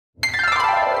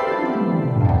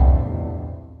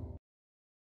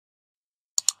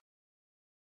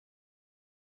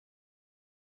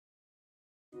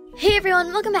Hey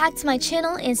everyone, welcome back to my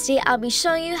channel, and today I'll be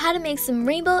showing you how to make some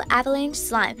rainbow avalanche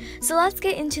slime. So let's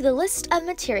get into the list of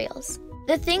materials.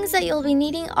 The things that you'll be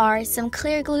needing are some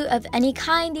clear glue of any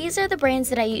kind. These are the brands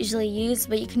that I usually use,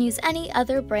 but you can use any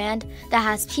other brand that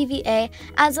has PVA,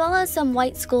 as well as some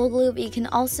white school glue, but you can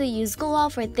also use glue all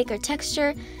for thicker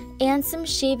texture, and some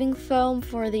shaving foam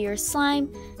for your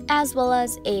slime, as well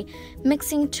as a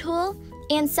mixing tool.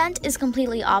 And scent is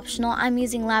completely optional. I'm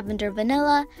using lavender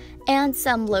vanilla, and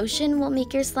some lotion will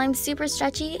make your slime super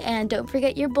stretchy, and don't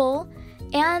forget your bowl.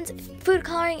 And food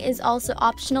coloring is also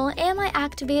optional, and my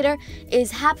activator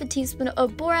is half a teaspoon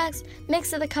of borax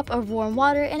mixed with a cup of warm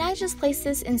water, and I just place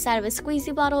this inside of a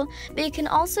squeezy bottle, but you can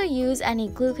also use any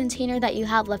glue container that you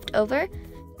have left over.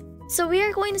 So we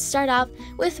are going to start off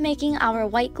with making our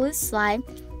white glue slime.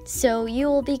 So you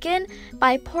will begin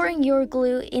by pouring your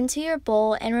glue into your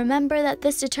bowl, and remember that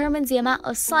this determines the amount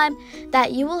of slime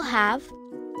that you will have.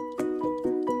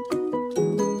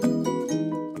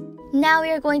 Now we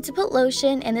are going to put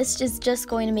lotion, and this is just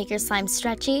going to make your slime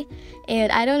stretchy.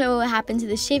 And I don't know what happened to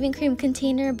the shaving cream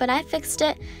container, but I fixed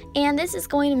it, and this is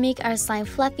going to make our slime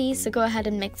fluffy, so go ahead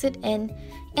and mix it in.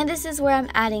 And this is where I'm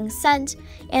adding scent,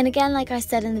 and again, like I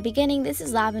said in the beginning, this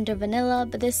is lavender vanilla,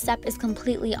 but this step is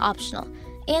completely optional.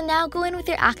 And now go in with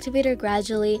your activator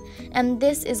gradually, and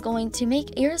this is going to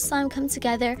make your slime come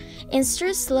together, and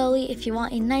stir slowly if you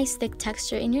want a nice thick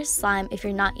texture in your slime if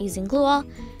you're not using glue all.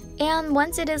 And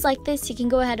once it is like this, you can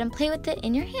go ahead and play with it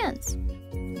in your hands.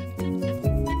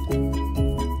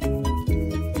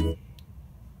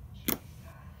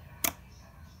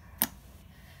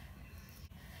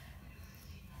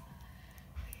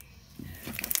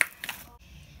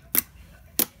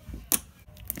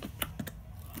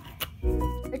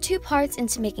 Two parts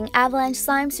into making avalanche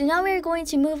slime, so now we are going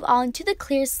to move on to the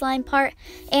clear slime part.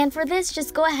 And for this,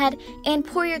 just go ahead and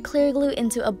pour your clear glue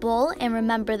into a bowl, and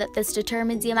remember that this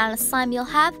determines the amount of slime you'll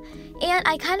have. And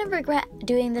I kind of regret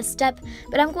doing this step,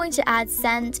 but I'm going to add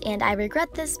scent, and I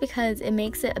regret this because it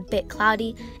makes it a bit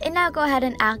cloudy. And now go ahead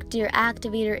and add your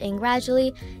activator in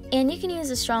gradually, and you can use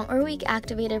a strong or weak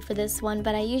activator for this one,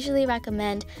 but I usually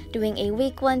recommend doing a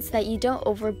weak one so that you don't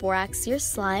over borax your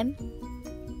slime.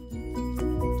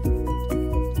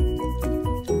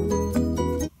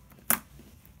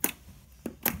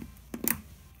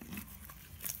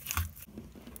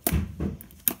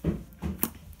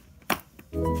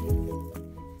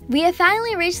 We have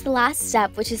finally reached the last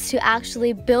step, which is to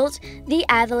actually build the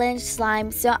avalanche slime.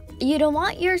 So you don't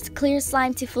want your clear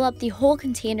slime to fill up the whole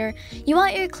container. You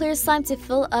want your clear slime to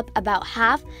fill up about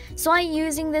half. So I'm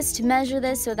using this to measure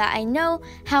this so that I know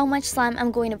how much slime I'm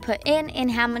going to put in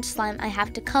and how much slime I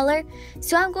have to color.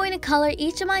 So I'm going to color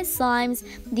each of my slimes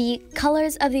the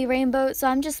colors of the rainbow. So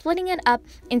I'm just splitting it up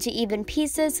into even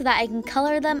pieces so that I can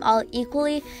color them all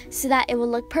equally so that it will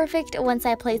look perfect once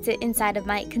I place it inside of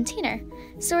my container.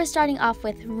 So we're starting off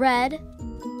with red,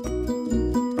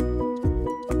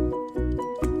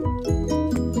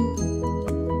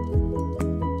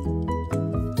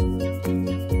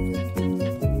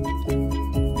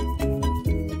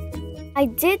 I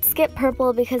did skip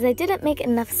purple because I didn't make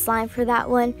enough slime for that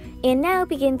one. And now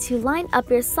begin to line up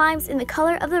your slimes in the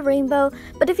color of the rainbow,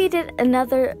 but if you did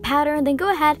another pattern, then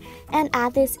go ahead and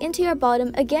add this into your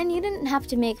bottom. Again, you didn't have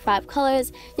to make 5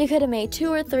 colors, you could have made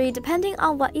 2 or 3 depending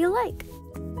on what you like.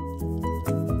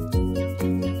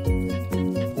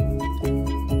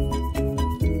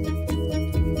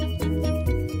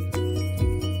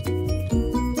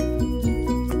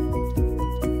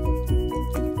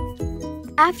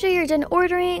 After you're done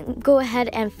ordering, go ahead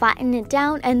and flatten it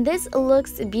down, and this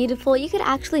looks beautiful. You could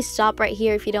actually stop right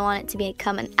here if you don't want it to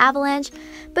become an avalanche.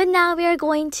 But now we are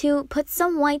going to put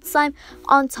some white slime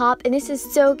on top, and this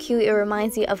is so cute. It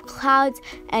reminds me of clouds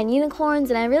and unicorns,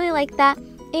 and I really like that.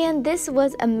 And this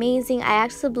was amazing. I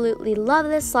absolutely love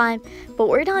this slime, but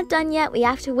we're not done yet. We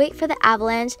have to wait for the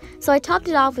avalanche. So I topped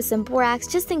it off with some borax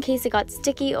just in case it got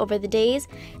sticky over the days,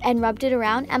 and rubbed it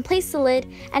around and placed the lid,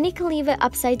 and you can leave it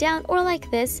upside down or like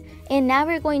this. And now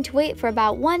we're going to wait for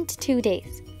about 1 to 2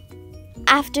 days.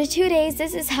 After 2 days,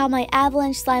 this is how my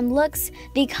avalanche slime looks.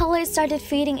 The colors started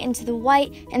fading into the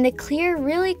white, and the clear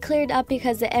really cleared up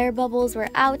because the air bubbles were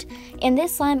out, and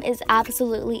this slime is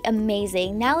absolutely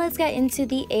amazing. Now let's get into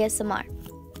the ASMR.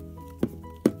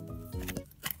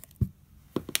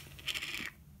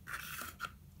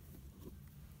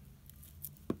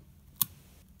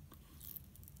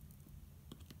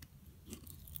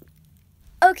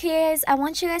 Okay guys, I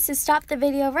want you guys to stop the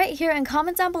video right here and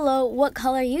comment down below what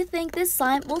color you think this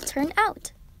slime will turn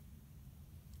out.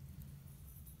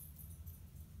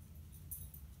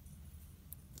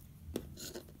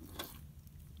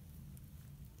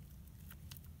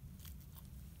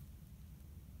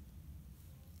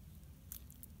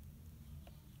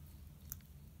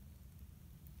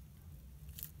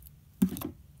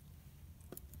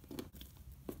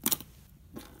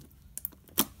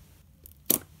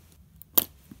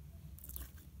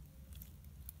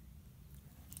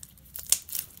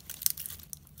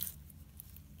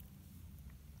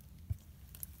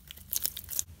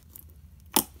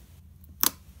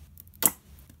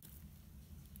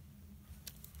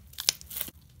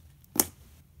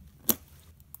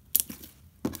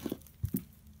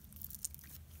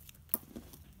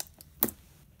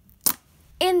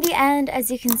 In the end, as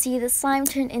you can see, the slime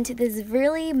turned into this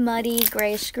really muddy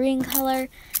grayish green color,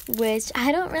 which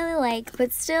I don't really like,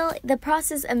 but still, the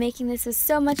process of making this was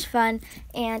so much fun,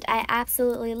 and I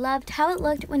absolutely loved how it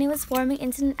looked when it was forming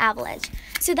into an avalanche.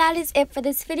 So that is it for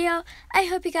this video. I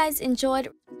hope you guys enjoyed.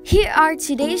 Here are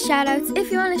today's shoutouts.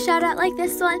 If you want a shout out like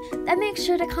this one, then make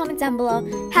sure to comment down below,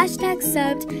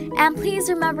 #subbed, and please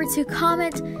remember to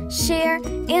comment, share,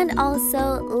 and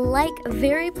also like.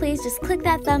 Very please just click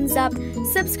that thumbs up,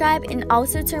 subscribe, and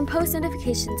also turn post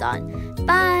notifications on.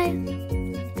 Bye!